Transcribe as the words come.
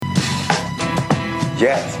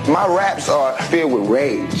Yes, my raps are filled with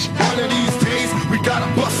rage. One of these days, we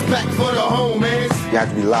gotta bust back for the homies. You have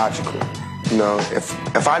to be logical. You know,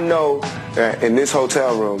 if I know that in this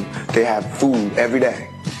hotel room they have food every day,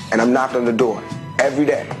 and I'm knocking on the door every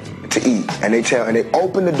day to eat, and they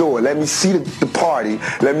open the door, let me see the party,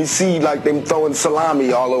 let me see like them throwing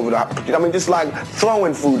salami all over just like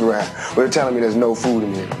throwing food around, but they're telling me there's no food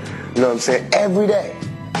in here. You know what I'm saying? Every day.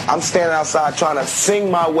 I'm standing outside trying to sing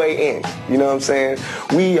my way in. You know what I'm saying?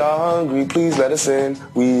 We are hungry, please let us in.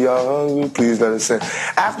 We are hungry, please let us in.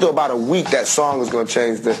 After about a week, that song is going to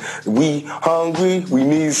change to we hungry, we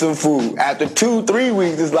need some food. After 2-3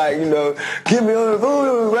 weeks, it's like, you know, give me all the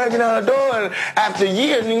food, breaking out the door. And after a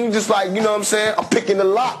year, you just like, you know what I'm saying? I'm picking the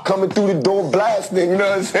lock, coming through the door, blasting, you know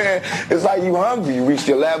what I'm saying? It's like you hungry, you reached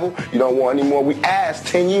your level, you don't want any more. We asked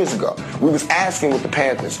 10 years ago. We was asking with the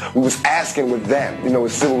Panthers. We was asking with them, you know,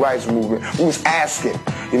 with civil rights movement. We was asking,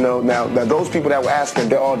 you know, now those people that were asking,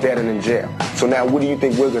 they're all dead and in jail. So now what do you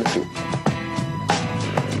think we're going to do?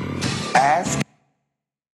 Ask?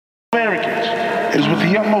 Americans, it is with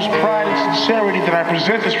the utmost pride and sincerity that I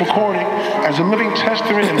present this recording as a living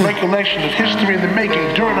testament and recollection of history in the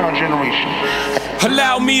making during our generation.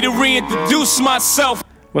 Allow me to reintroduce myself.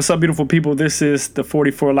 What's up, beautiful people? This is the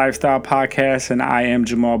 44 Lifestyle Podcast, and I am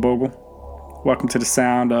Jamal Bogle. Welcome to the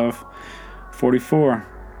sound of 44.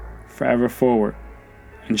 Forever forward,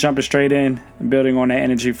 and jumping straight in and building on that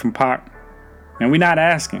energy from Pac. And we're not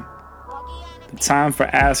asking. The time for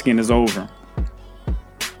asking is over.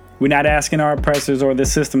 We're not asking our oppressors or the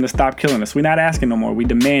system to stop killing us. We're not asking no more. We're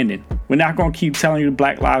demanding. We're not going to keep telling you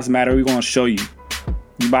Black Lives Matter. We're going to show you.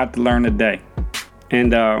 You're about to learn today.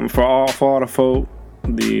 And for all the folk,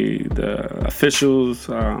 the officials,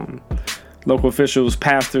 local officials,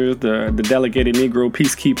 pastors, the delegated Negro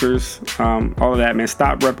peacekeepers, all of that, man,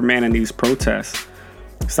 stop reprimanding these protests.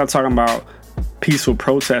 Stop talking about peaceful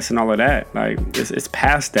protests and all of that. Like, it's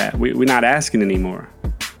past that. We're not asking anymore.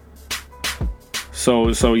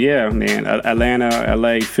 So yeah, man, Atlanta,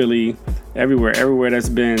 LA, Philly, everywhere that's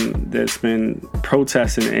been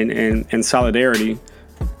protesting in solidarity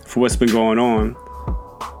for what's been going on.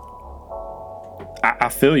 I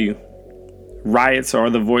feel you. Riots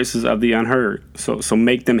are the voices of the unheard. So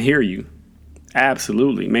make them hear you.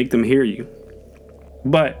 Absolutely. Make them hear you.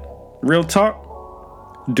 But real talk,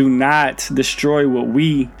 do not destroy what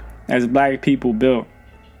we as Black people built.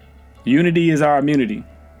 Unity is our immunity.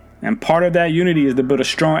 And part of that unity is to build a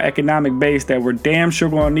strong economic base that we're damn sure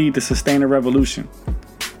going to need to sustain a revolution.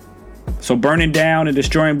 So burning down and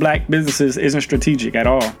destroying Black businesses isn't strategic at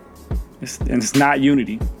all. It's not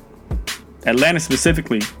unity. Atlanta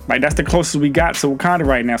specifically, like, that's the closest we got to Wakanda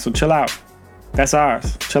right now, so chill out. That's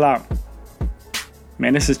ours. Chill out.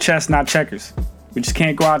 Man, this is chess, not checkers. We just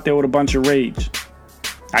can't go out there with a bunch of rage.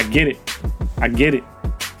 I get it.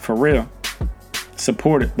 For real.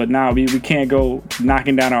 Support it. But nah, we can't go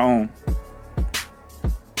knocking down our own.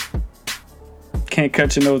 Can't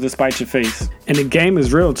cut your nose to spite your face. And the game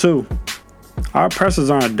is real too. Our oppressors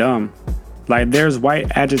aren't dumb. Like, there's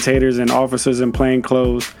white agitators and officers in plain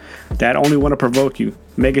clothes that only want to provoke you,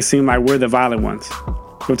 make it seem like we're the violent ones.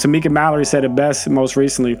 But Tamika Mallory said it best most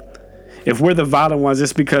recently. If we're the violent ones,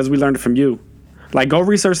 it's because we learned it from you. Like, go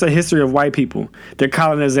research the history of white people. Their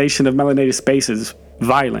colonization of melanated spaces,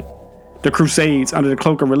 violent. The Crusades under the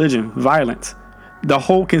cloak of religion, violent. The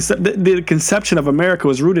whole the conception of America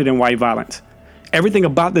was rooted in white violence. Everything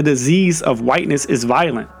about the disease of whiteness is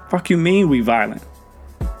violent. Fuck you mean we violent?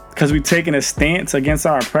 Because we taking a stance against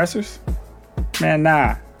our oppressors? Man,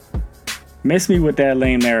 nah. Miss me with that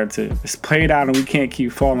lame narrative. It's played out and we can't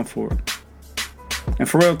keep falling for it. And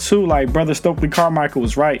for real too, like Brother Stokely Carmichael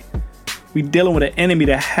was right. We dealing with an enemy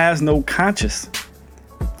that has no conscience.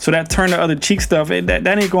 So that turn the other cheek stuff, that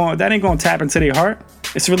ain't going to tap into their heart.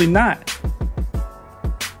 It's really not.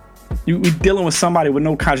 We dealing with somebody with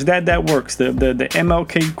no conscience. That works. The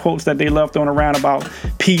MLK quotes that they love throwing around about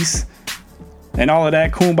peace and all of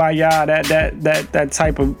that kumbaya, that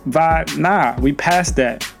type of vibe. Nah, we passed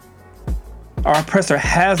that. Our oppressor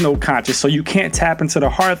has no conscience, so you can't tap into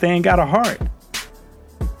the heart. They ain't got a heart.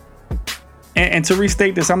 And to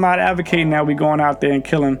restate this, I'm not advocating that we going out there and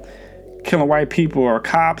killing white people or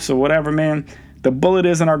cops or whatever, man. The bullet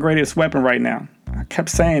isn't our greatest weapon right now. I kept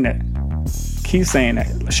saying that. Keep saying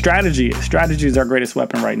that. Strategy is our greatest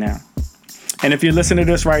weapon right now. And if you're listening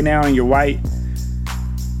to this right now and you're white,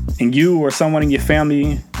 and you or someone in your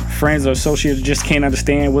family, friends or associates just can't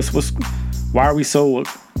understand why are we so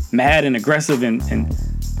mad and aggressive and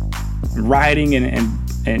rioting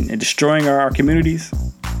and destroying our communities,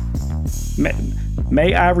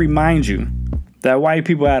 may I remind you that white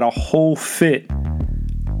people had a whole fit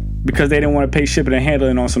because they didn't want to pay shipping and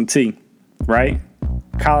handling on some tea, right?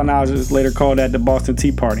 Colonizers later called that the Boston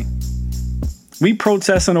Tea Party. We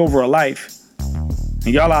protesting over a life, and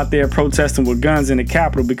y'all out there protesting with guns in the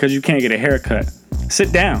Capitol because you can't get a haircut.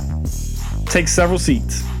 Sit down. Take several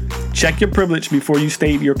seats. Check your privilege before you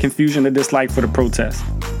state your confusion or dislike for the protest.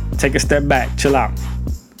 Take a step back. Chill out.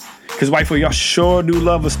 Because white folk, y'all sure do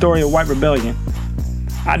love a story of white rebellion.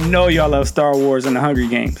 I know y'all love Star Wars and the Hunger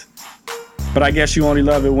Games. But I guess you only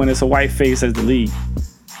love it when it's a white face as the lead.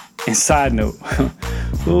 And side note,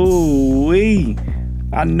 ooh-wee,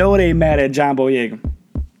 I know they mad at John Boyega.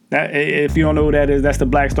 If you don't know who that is, that's the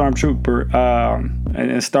Black Stormtrooper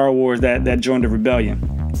in Star Wars that joined the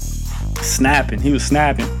rebellion. Snapping. He was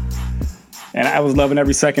snapping. And I was loving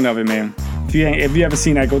every second of it, man. If you haven't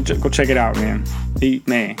seen that, go check it out, man.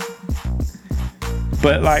 Man.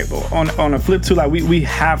 But like on a flip too, like we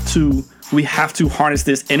have to harness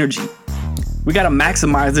this energy. We got to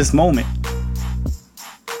maximize this moment.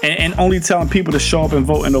 And only telling people to show up and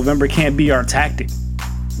vote in November can't be our tactic.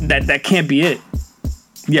 That can't be it.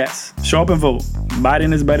 Yes, show up and vote.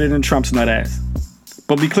 Biden is better than Trump's nut ass.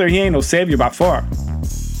 But be clear, he ain't no savior by far.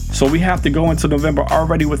 So we have to go into November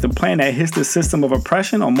already with a plan that hits the system of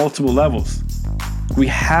oppression on multiple levels. We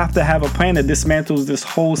have to have a plan that dismantles this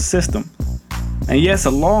whole system. And yes,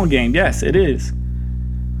 a long game. Yes, it is.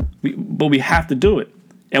 But we have to do it.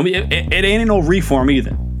 And it ain't no reform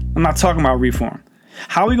either. I'm not talking about reform.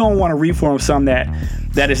 How are we going to want to reform something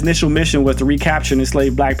that its initial mission was to recapture and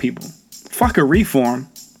enslave black people? Fuck a reform.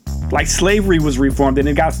 Like slavery was reformed and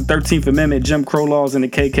it got the 13th Amendment, Jim Crow laws, and the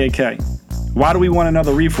KKK. Why do we want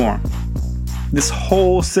another reform? This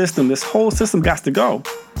whole system got to go.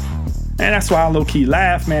 And that's why I low-key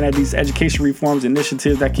laugh, man, at these education reforms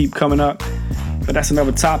initiatives that keep coming up. But that's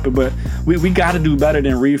another topic. But we got to do better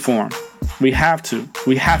than reform. We have to.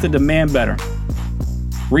 We have to demand better.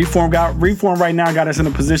 Reform right now got us in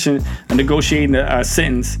a position of negotiating a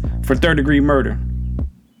sentence for third-degree murder.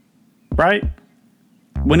 Right?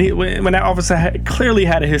 When that officer clearly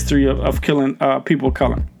had a history of killing people of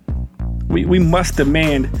color. We must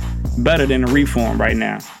demand better than a reform right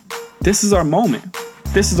now. This is our moment.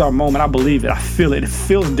 I believe it. I feel it. It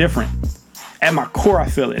feels different. At my core, I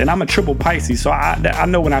feel it. And I'm a triple Pisces, so I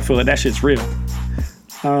know when I feel it, that shit's real.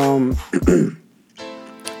 I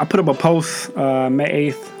put up a post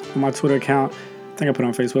May 8th on my Twitter account. I think I put it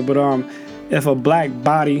on Facebook. But if a black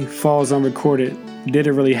body falls unrecorded, did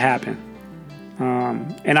it really happen?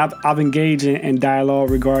 And I've engaged in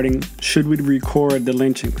dialogue regarding should we record the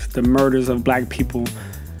lynchings, the murders of black people,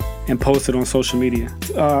 and post it on social media.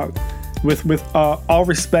 With all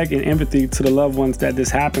respect and empathy to the loved ones that this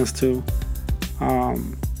happens to,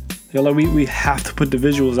 we have to put the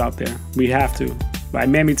visuals out there. We have to. Like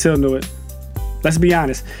Mammy Till knew it. Let's be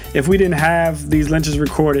honest. If we didn't have these lynchings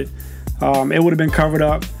recorded, it would have been covered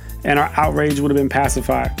up and our outrage would have been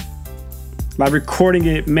pacified. Like recording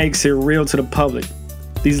it makes it real to the public.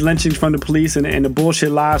 These lynchings from the police and the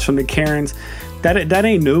bullshit lies from the Karens, that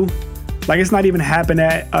ain't new. Like it's not even happening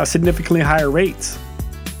at significantly higher rates.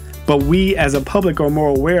 But we as a public are more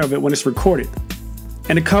aware of it when it's recorded.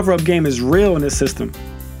 And the cover-up game is real in this system.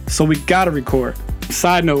 So we gotta record.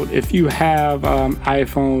 Side note, if you have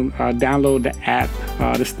iPhone, download the app.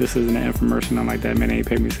 This isn't an infomercial, nothing like that. Man, they ain't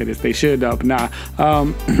paid me to say this. They should, but nah.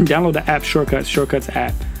 Download the app Shortcuts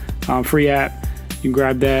app. Free app. You can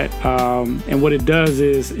grab that. And what it does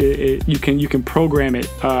is you can program it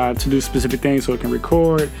to do specific things. So it can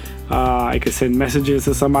record. It can send messages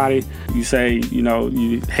to somebody. You say,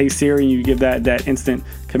 hey Siri, and you give that instant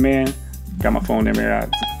command. Got my phone in there.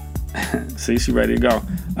 See, she ready to go.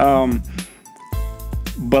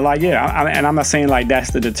 But like, yeah, and I'm not saying like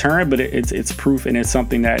that's the deterrent, but it's proof and it's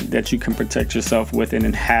something that you can protect yourself with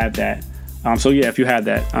and have that. So yeah, if you have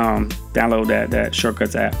that, download that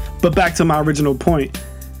Shortcuts app. But back to my original point,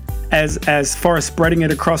 as far as spreading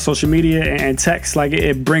it across social media and text, like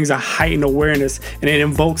it brings a heightened awareness and it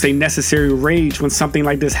invokes a necessary rage when something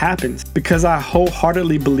like this happens. Because I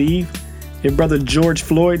wholeheartedly believe if Brother George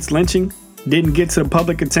Floyd's lynching didn't get to the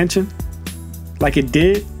public attention like it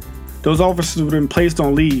did, those officers would have been placed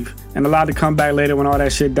on leave and allowed to come back later when all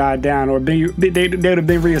that shit died down, or they would have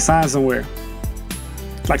been reassigned somewhere.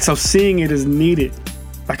 Like, so seeing it is needed.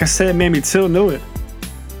 Like I said, Mammy Till knew it.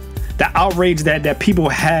 The outrage that people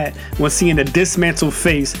had when seeing the dismantled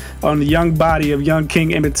face on the young body of young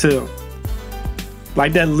King Emmett Till.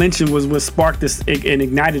 Like that lynching was what sparked this and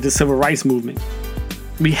ignited the civil rights movement.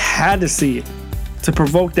 We had to see it to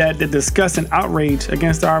provoke the disgust and outrage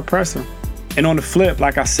against our oppressor. And on the flip,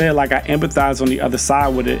 like I said, like I empathize on the other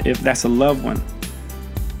side with it if that's a loved one.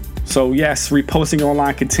 So yes, reposting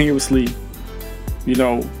online continuously,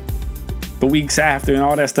 the weeks after and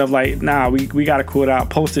all that stuff. Like, nah, we got to cool it out.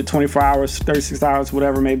 Post it 24 hours, 36 hours,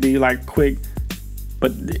 whatever it may be, like quick.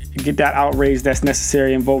 But get that outrage that's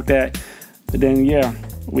necessary, invoke that. But then, yeah,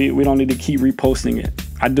 we don't need to keep reposting it.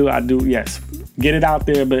 I do, yes. Get it out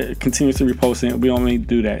there, but continuously reposting it. We don't need to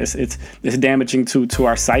do that. It's damaging to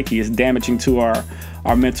our psyche. It's damaging to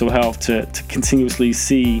our mental health to continuously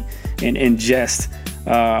see and ingest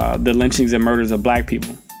the lynchings and murders of black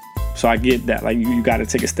people. So I get that. Like, you got to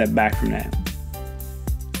take a step back from that.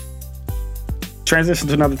 Transition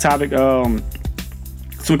to another topic.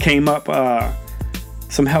 So it came up.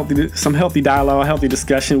 Some healthy dialogue, healthy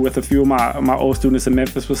discussion with a few of my old students in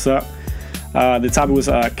Memphis. What's up? The topic was,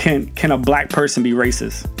 can a black person be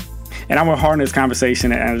racist? And I went hard in this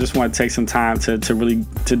conversation, and I just want to take some time to really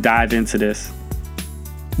dive into this.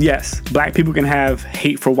 Yes, black people can have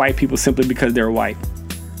hate for white people simply because they're white.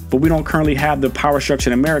 But we don't currently have the power structure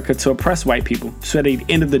in America to oppress white people. So at the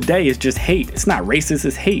end of the day, it's just hate. It's not racist,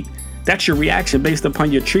 it's hate. That's your reaction based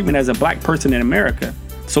upon your treatment as a black person in America.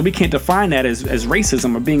 So we can't define that as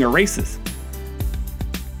racism or being a racist.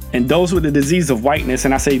 And those with the disease of whiteness,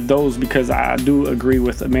 and I say those because I do agree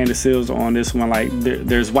with Amanda Seales on this one. Like,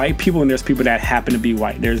 there's white people and there's people that happen to be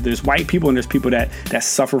white. There's white people and there's people that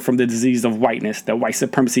suffer from the disease of whiteness, the white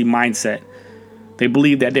supremacy mindset. They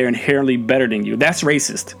believe that they're inherently better than you. That's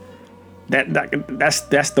racist.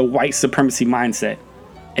 That's the white supremacy mindset.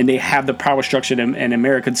 And they have the power structure in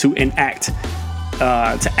America to act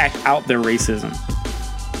out their racism.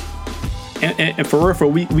 And for real,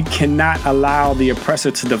 we cannot allow the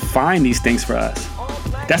oppressor to define these things for us.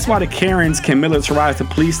 That's why the Karens can militarize the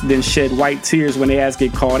police, then shed white tears when their ass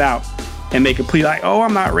get called out and make a plea like, oh,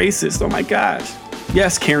 I'm not racist. Oh my gosh.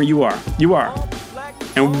 Yes, Karen, you are. You are.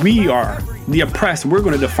 And we are the oppressed. We're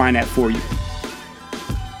going to define that for you.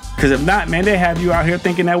 Because if not, man, they have you out here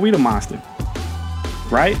thinking that we the monster.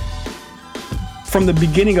 Right? From the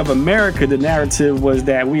beginning of America, the narrative was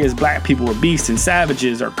that we as black people were beasts and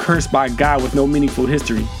savages or cursed by God with no meaningful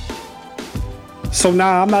history. So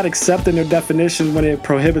now I'm not accepting their definition when it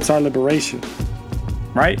prohibits our liberation.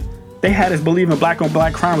 Right? They had us believing black on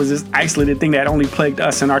black crime was this isolated thing that only plagued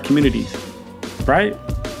us and our communities. Right?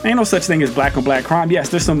 Ain't no such thing as black on black crime. Yes,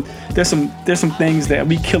 there's some things that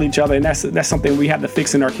we kill each other, and that's something we have to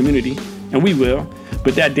fix in our community, and we will.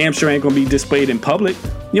 But that damn sure ain't gonna be displayed in public.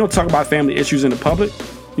 You don't talk about family issues in the public.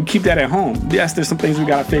 You keep that at home. Yes, there's some things we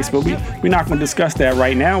gotta fix, but we're not gonna discuss that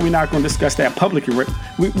right now. We're not gonna discuss that publicly.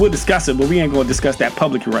 We'll discuss it, but we ain't gonna discuss that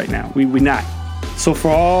publicly right now. We not. So for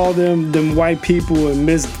all them white people and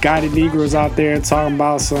misguided Negroes out there talking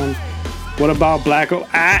about what about black?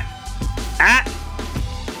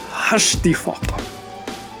 Hush the fuck up.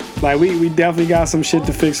 Like, we definitely got some shit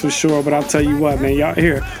to fix for sure, but I'll tell you what, man,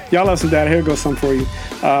 y'all love some data. Here goes some for you.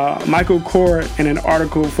 Michael Kort, in an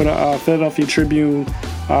article for the Philadelphia Tribune,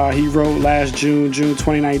 he wrote last June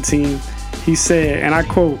 2019, he said, and I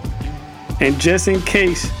quote, "And just in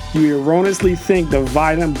case you erroneously think the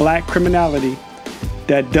violent black criminality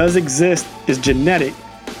that does exist is genetic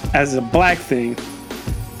as a black thing,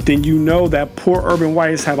 then you know that poor urban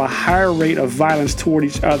whites have a higher rate of violence toward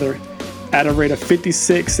each other at a rate of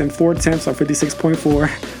 56 and 4/10 or 56.4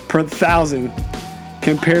 per thousand,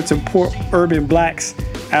 compared to poor urban blacks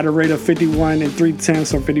at a rate of 51 and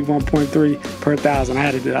 3/10 or 51.3 per thousand." I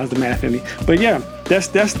had to do that was the math in me. But yeah, that's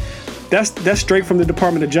straight from the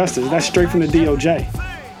Department of Justice. That's straight from the DOJ.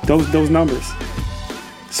 Those numbers.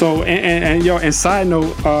 So and side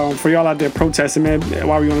note, for y'all out there protesting, man,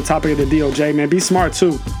 while we on the topic of the DOJ, man, be smart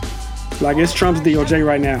too. Like, it's Trump's DOJ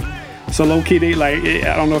right now. So low key, they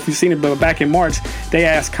I don't know if you've seen it, but back in March, they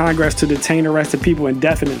asked Congress to detain arrested people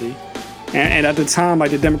indefinitely. And at the time,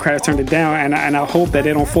 the Democrats turned it down. And I hope that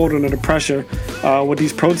they don't fold under the pressure with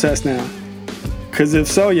these protests now. Because if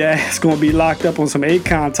so, yeah, it's going to be locked up on some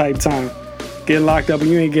Akon type time. Getting locked up and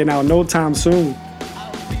you ain't getting out no time soon.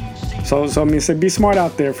 So I mean, be smart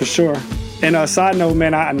out there for sure. And a side note,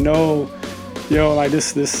 man, I know,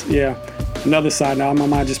 another side note, my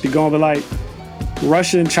mind just be going, but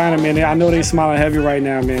Russia and China, man, I know they smiling heavy right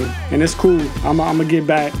now, man, and it's cool. I'm gonna get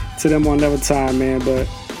back to them one another time, man.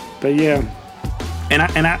 But yeah,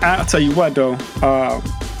 and I'll tell you what though,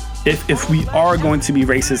 if we are going to be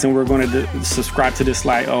racist and we're going to subscribe to this,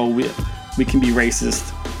 we can be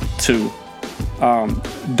racist too.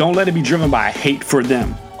 Don't let it be driven by hate for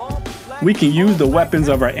them. We can use the weapons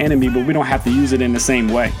of our enemy, but we don't have to use it in the same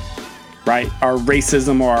way, right? Our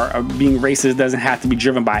racism or our being racist doesn't have to be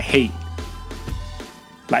driven by hate.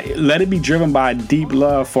 Let it be driven by deep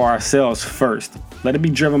love for ourselves first. Let it be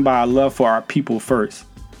driven by our love for our people first.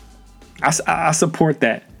 I support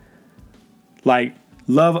that.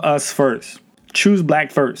 Love us first. Choose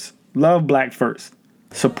black first. Love black first.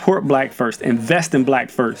 Support black first. Invest in black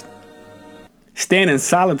first. Stand in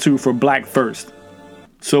solitude for black first.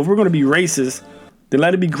 So if we're going to be racist, then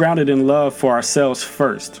let it be grounded in love for ourselves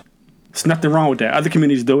first. There's nothing wrong with that. Other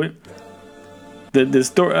communities do it. The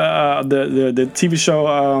TV show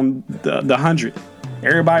the 100.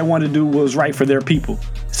 Everybody wanted to do what was right for their people.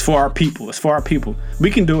 It's for our people. It's for our people. We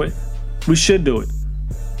can do it. We should do it.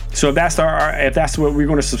 So if that's what we're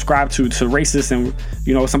going to subscribe to racist, and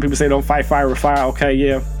some people say don't fight fire with fire. Okay,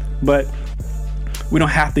 yeah, but we don't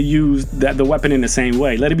have to use the weapon in the same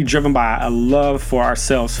way. Let it be driven by a love for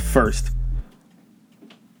ourselves first.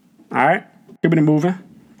 All right, keeping it moving.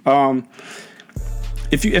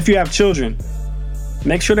 If you have children,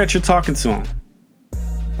 make sure that you're talking to them.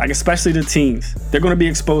 Like, especially the teens, they're going to be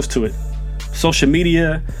exposed to it. Social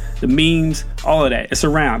media, the memes, all of that. It's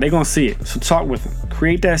around. They're going to see it. So talk with them.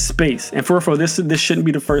 Create that space. And for this shouldn't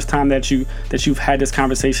be the first time that you've had this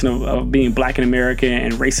conversation of being black in America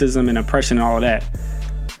and racism and oppression and all of that.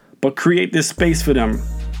 But create this space for them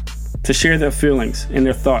to share their feelings and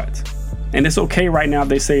their thoughts. And it's okay right now if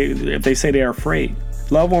they say they're afraid.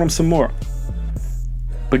 Love on them some more.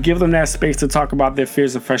 But give them that space to talk about their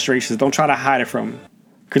fears and frustrations. Don't try to hide it from them,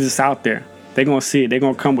 because it's out there. They're going to see it. They're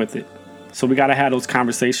going to come with it. So we got to have those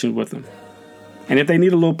conversations with them. And if they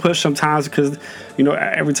need a little push sometimes, because,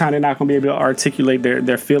 every time they're not going to be able to articulate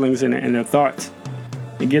their feelings and their thoughts,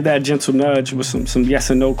 and give that gentle nudge with some yes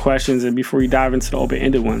and no questions, and before you dive into the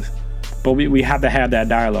open-ended ones. But we have to have that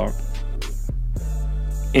dialogue.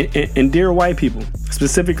 And dear white people,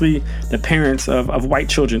 specifically the parents of white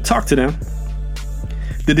children, talk to them.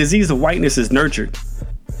 The disease of whiteness is nurtured,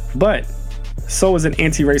 but so is an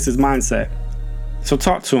anti-racist mindset. So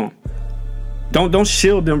talk to them. Don't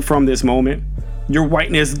shield them from this moment. Your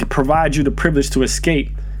whiteness provides you the privilege to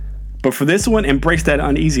escape. But for this one, embrace that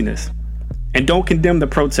uneasiness. And don't condemn the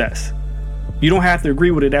protest. You don't have to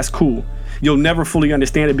agree with it. That's cool. You'll never fully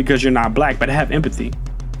understand it because you're not black, but have empathy.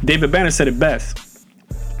 David Banner said it best.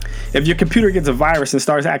 If your computer gets a virus and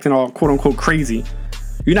starts acting all quote unquote crazy,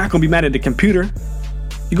 you're not going to be mad at the computer.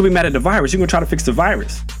 You're going to be mad at the virus. You're going to try to fix the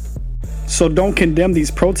virus. So don't condemn these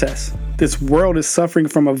protests. This world is suffering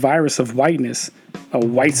from a virus of whiteness, a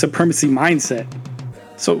white supremacy mindset.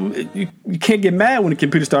 So you can't get mad when the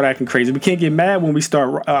computer start acting crazy. We can't get mad when we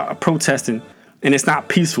start protesting and it's not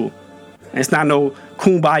peaceful. And it's not no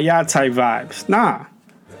kumbaya type vibes. Nah,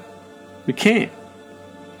 we can't.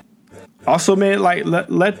 Also, man, like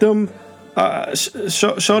let them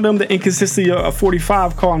show them the inconsistency of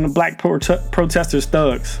 45 calling the black protesters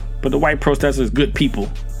thugs, but the white protesters good people.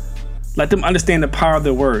 Let them understand the power of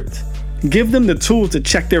their words. Give them the tools to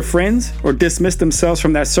check their friends or dismiss themselves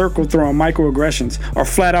from that circle throwing microaggressions or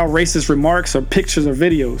flat out racist remarks or pictures or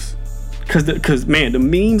videos. Because man, the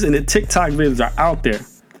memes and the TikTok videos are out there.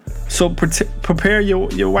 So prepare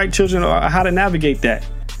your white children on how to navigate that.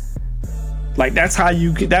 Like that's how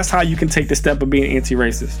you can take the step of being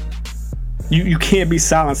anti-racist. You can't be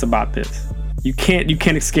silenced about this. You can't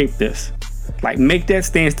escape this. Like, make that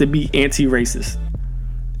stance to be anti-racist.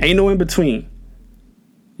 Ain't no in between.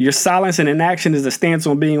 Your silence and inaction is a stance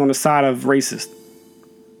on being on the side of racist.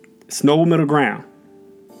 It's no middle ground.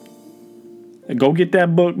 Go get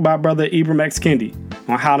that book by Brother Ibram X. Kendi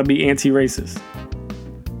on how to be anti-racist.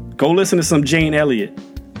 Go listen to some Jane Elliott.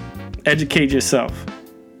 Educate yourself.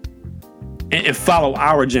 And follow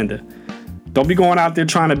our agenda. Don't be going out there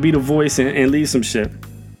trying to be the voice and lead some shit.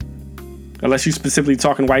 Unless you're specifically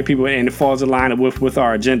talking to white people and it falls in line with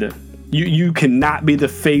our agenda. You cannot be the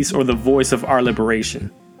face or the voice of our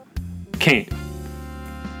liberation. Can't.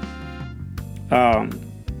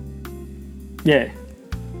 Yeah.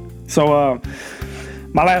 So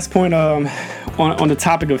my last point on the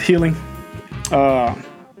topic of healing.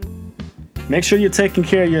 Make sure you're taking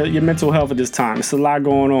care of your mental health at this time. It's a lot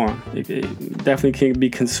going on. It definitely can be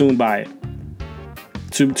consumed by it.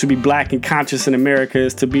 To be black and conscious in America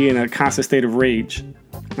is to be in a constant state of rage.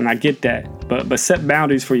 And I get that. But set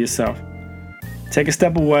boundaries for yourself. Take a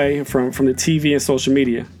step away from the TV and social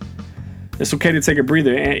media. It's okay to take a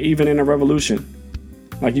breather, and even in a revolution.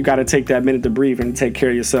 Like, you got to take that minute to breathe and take care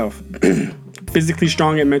of yourself. Physically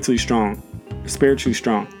strong and mentally strong. Spiritually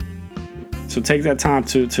strong. So take that time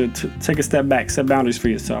to take a step back, set boundaries for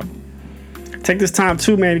yourself. Take this time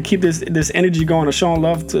too, man, to keep this energy going, to showing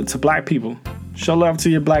love to black people. Show love to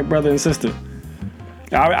your black brother and sister.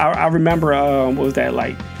 I remember, what was that,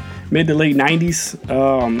 like mid to late 90s?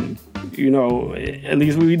 At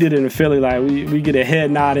least we did it in Philly. Like we get a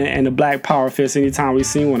head nod and a black power fist anytime we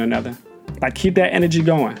see one another. Like, keep that energy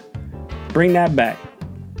going. Bring that back.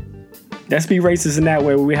 Let's be racist in that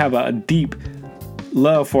way, where we have a deep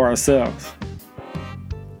love for ourselves.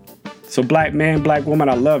 So black man, black woman,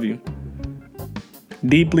 I love you.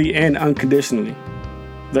 Deeply and unconditionally.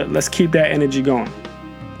 Let's keep that energy going.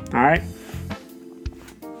 All right?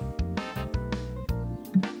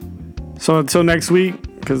 So until next week,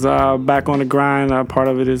 because back on the grind, part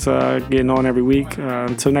of it is getting on every week.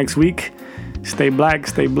 Until next week, stay black,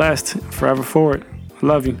 stay blessed, forever forward. I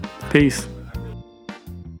love you. Peace.